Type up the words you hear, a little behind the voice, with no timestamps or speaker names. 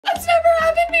That's never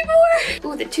happened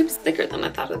before. Oh, the tube's thicker than I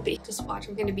thought it would be. Just watch,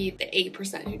 I'm gonna be the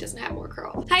 8% who doesn't have more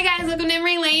curl. Hi guys, welcome to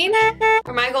Emmarie Lane,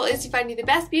 where my goal is to find you the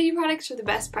best beauty products for the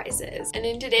best prices. And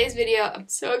in today's video, I'm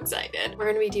so excited. We're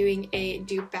gonna be doing a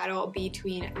dupe battle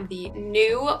between the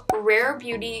new Rare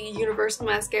Beauty Universal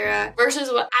Mascara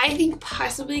versus what I think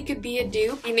possibly could be a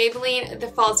dupe, the Maybelline the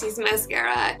Falsies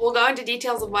Mascara. We'll go into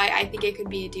details of why I think it could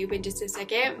be a dupe in just a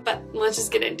second, but let's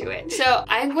just get into it. So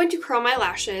I'm going to curl my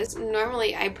lashes.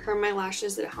 Normally I perm my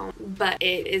lashes at home, but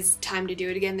it is time to do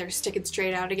it again. They're sticking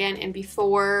straight out again, and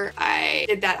before I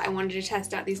did that, I wanted to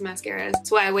test out these mascaras.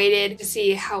 So I waited to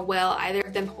see how well either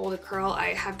of them hold a curl. I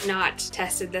have not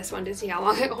tested this one to see how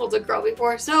long it holds a curl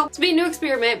before, so it's been a new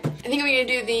experiment. I think I'm gonna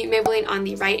do the Maybelline on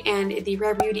the right and the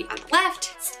Rare Beauty on the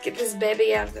left. Let's get this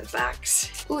baby out of the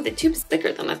box. Ooh, the tube's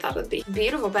thicker than I thought it would be.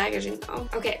 Beautiful packaging though.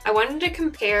 Okay, I wanted to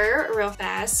compare real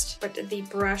fast what the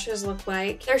brushes look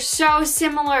like. They're so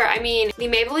similar. I mean, the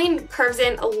Maybelline curves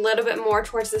in a little bit more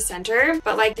towards the center,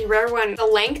 but like the Rare one, the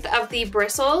length of the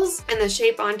bristles and the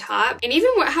shape on top, and even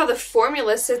how the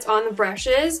formula sits on the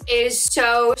brushes is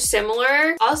so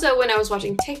similar. Also, when I was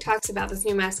watching TikToks about this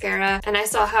new mascara and I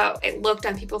saw how it looked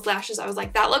on people's lashes, I was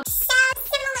like, that looks so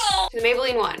similar to the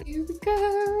Maybelline one. Here we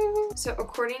go. So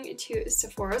according to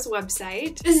Sephora's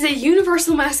website, this is a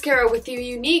universal mascara with a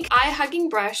unique eye-hugging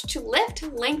brush to lift,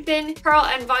 lengthen, curl,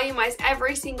 and volumize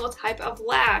every single type of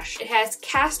lash. It has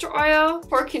castor oil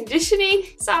for conditioning,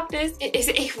 softness. It is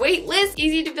a weightless,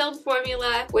 easy to build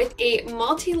formula with a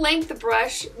multi-length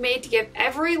brush made to give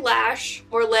every lash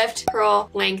more lift, curl,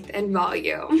 length, and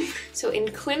volume. So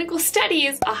in clinical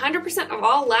studies, 100% of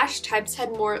all lash types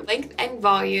had more length and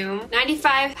volume,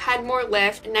 95 had more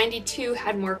lift, and 92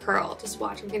 had more curl. Just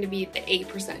watch, I'm gonna be the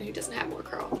 8% who doesn't have more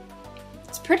curl.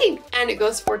 It's pretty, and it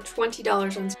goes for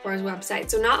 $20 on Sephora's website,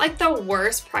 so not like the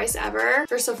worst price ever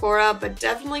for Sephora, but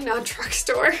definitely not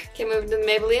drugstore. Okay, move to the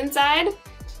Maybelline side.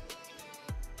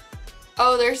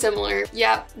 Oh, they're similar.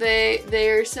 Yep,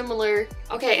 they're similar.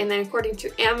 Okay, and then according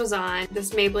to Amazon,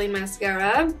 this Maybelline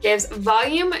mascara gives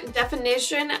volume,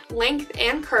 definition, length,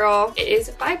 and curl. It is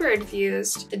fiber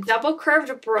infused. The double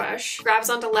curved brush grabs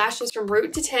onto lashes from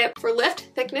root to tip for lift,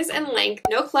 thickness, and length.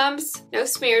 No clumps, no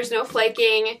smears, no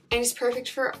flaking, and it's perfect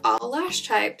for all lash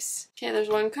types. Okay, there's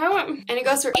one coat, and it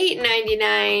goes for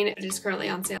 $8.99. It is currently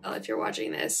on sale if you're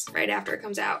watching this right after it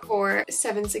comes out for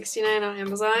 $7.69 on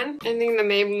Amazon. I think the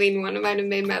Maybelline one might have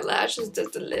made my lashes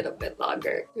just a little bit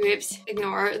longer. Oops.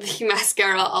 Ignore the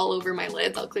mascara all over my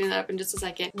lids. I'll clean that up in just a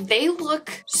second. They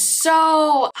look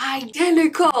so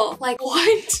identical. Like,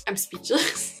 what? I'm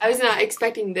speechless. I was not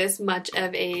expecting this much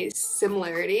of a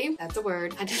similarity. That's a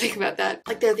word. I had to think about that.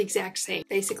 Like, they're the exact same,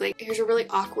 basically. Here's a really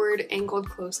awkward angled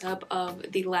close-up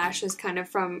of the lashes kind of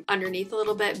from underneath a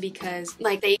little bit because,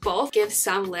 like, they both give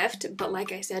some lift, but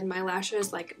like I said, my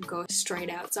lashes, like, go straight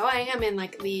out. So I am in,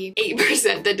 like, the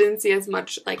 8% that didn't see as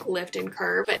much, like, lift and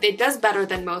curve, but it does better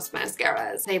than most mascara.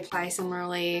 They apply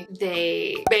similarly.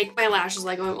 They make my lashes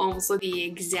like almost look the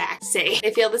exact same.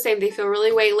 They feel the same. They feel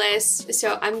really weightless.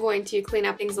 So I'm going to clean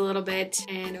up things a little bit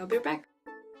and I'll be right back.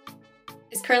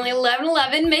 It's currently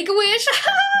 11:11. Make a wish.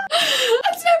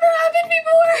 That's never happened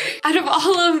before. Out of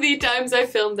all of the times I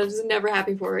filmed, that has never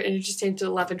happened before, and it just changed to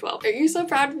 11:12. Are you so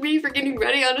proud of me for getting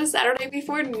ready on a Saturday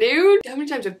before noon? How many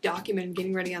times I've documented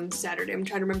getting ready on Saturday? I'm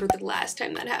trying to remember the last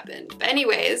time that happened. But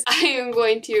anyways, I am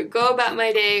going to go about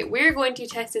my day. We're going to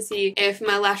test to see if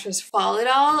my lashes fall at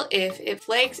all, if it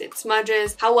flakes, it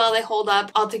smudges, how well they hold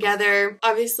up all together.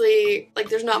 Obviously, like,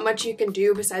 there's not much you can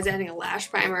do besides adding a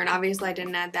lash primer, and obviously I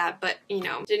didn't add that, but you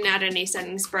know, didn't add any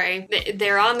setting spray.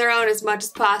 They're on their own as much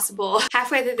as possible.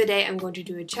 Halfway through the day, I'm going to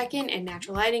do a check-in and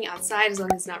natural lighting outside as long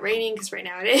as it's not raining, because right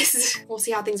now it is. We'll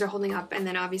see how things are holding up, and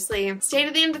then obviously stay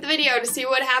to the end of the video to see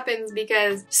what happens,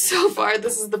 because so far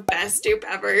this is the best dupe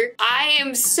ever. I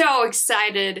am so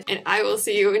excited, and I will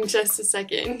see you in just a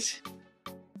second.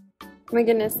 My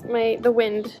goodness, the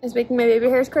wind is making my baby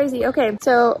hairs crazy. Okay,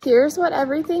 so here's what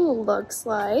everything looks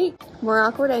like. More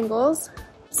awkward angles.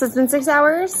 So it's been 6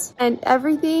 hours and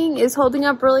everything is holding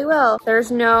up really well.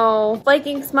 There's no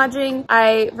flaking, smudging.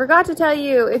 I forgot to tell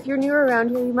you, if you're newer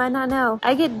around here, you might not know.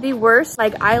 I get the worst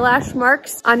like eyelash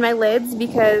marks on my lids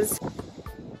because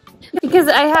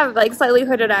I have like slightly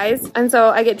hooded eyes, and so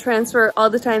I get transfer all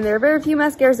the time. There are very few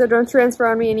mascaras that don't transfer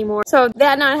on me anymore. So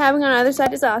that not having on either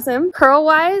side is awesome. Curl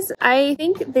wise, I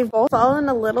think they've both fallen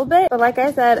a little bit, but like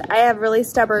I said, I have really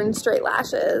stubborn straight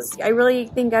lashes. I really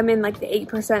think I'm in like the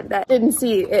 8% that didn't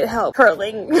see it help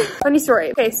curling. Funny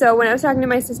story. Okay, so when I was talking to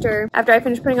my sister after I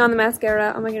finished putting on the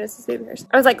mascara, oh my goodness, this baby hairs.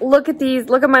 I was like, look at these,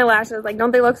 look at my lashes. Like,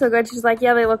 don't they look so good? She's like,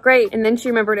 yeah, they look great. And then she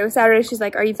remembered it was Saturday. She's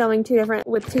like, are you filming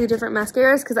with two different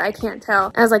mascaras? Because I can't tell.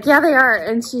 And I was like, yeah, they are.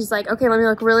 And she's like, okay, let me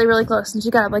look really, really close. And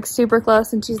she got up like super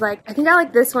close and she's like, I think I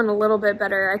like this one a little bit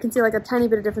better. I can see like a tiny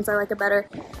bit of difference. I like it better.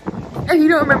 If you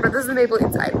don't remember, this is the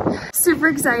Maybelline side. Super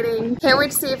exciting. Can't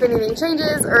wait to see if anything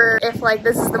changes or if like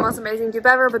this is the most amazing dupe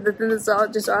ever, but then this is all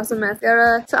just awesome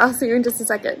mascara. So I'll see you in just a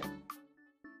second.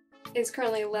 It's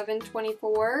currently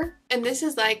 11:24 and this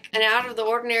is like an out of the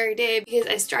ordinary day because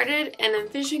I started and I'm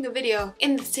finishing a video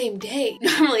in the same day.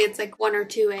 Normally it's like 1 or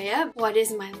 2 a.m. What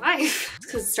is my life? It's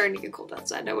because it's starting to get cold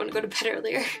outside. I want to go to bed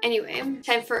earlier. Anyway,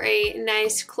 time for a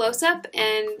nice close-up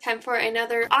and time for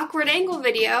another awkward angle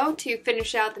video to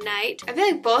finish out the night. I feel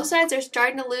like both sides are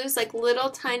starting to lose like little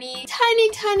tiny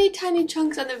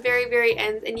chunks on the very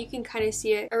ends, and you can kind of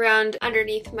see it around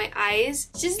underneath my eyes.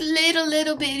 Just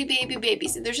little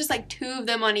babies, and there's just like 2 of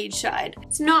them on each side.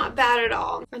 It's not bad at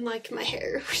all. Unlike my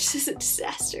hair, which is a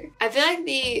disaster. I feel like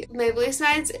the Maybelline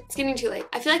sides, it's getting too late.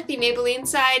 I feel like the Maybelline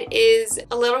side is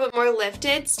a little bit more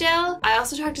lifted still. I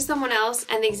also talked to someone else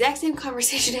and the exact same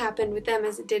conversation happened with them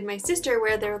as it did my sister,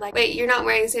 where they were like, wait, you're not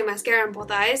wearing the same mascara on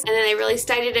both eyes? And then they really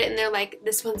studied it and they're like,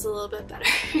 this one's a little bit better.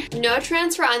 No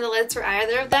transfer on the lids for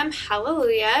either of them.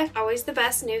 Hallelujah. Always the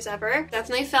best news ever.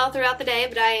 Definitely fell throughout the day,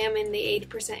 but I am in the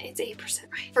 80%. It's 8%,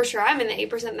 right? For sure, I'm in the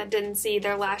 8% that didn't see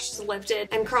their lashes lifted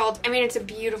and curled. I mean, it's a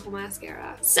beautiful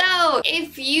mascara. So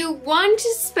if you want to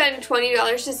spend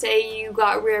 $20 to say you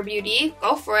got Rare Beauty,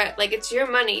 go for it. Like, it's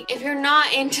your money. If you're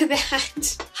not into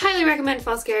that, highly recommend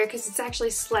Falsies because it's actually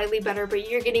slightly better, but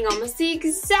you're getting almost the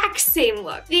exact same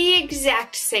look. The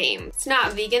exact same. It's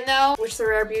not vegan though, which the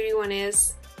Rare Beauty one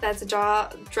is. That's a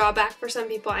drawback for some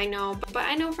people, I know, but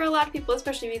I know for a lot of people,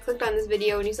 especially if you clicked on this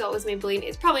video and you saw it was Maybelline,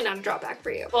 it's probably not a drawback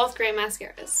for you. Both great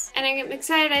mascaras. And I'm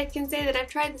excited I can say that I've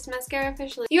tried this mascara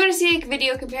officially. If you want to see a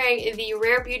video comparing the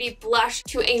Rare Beauty blush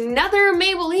to another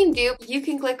Maybelline dupe, you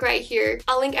can click right here.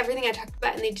 I'll link everything I talked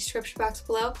about in the description box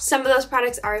below. Some of those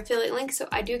products are affiliate links, so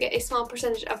I do get a small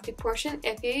percentage of the portion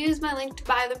if you use my link to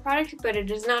buy the product, but it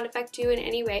does not affect you in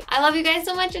any way. I love you guys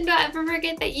so much, and don't ever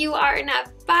forget that you are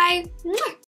enough. Bye! Mwah!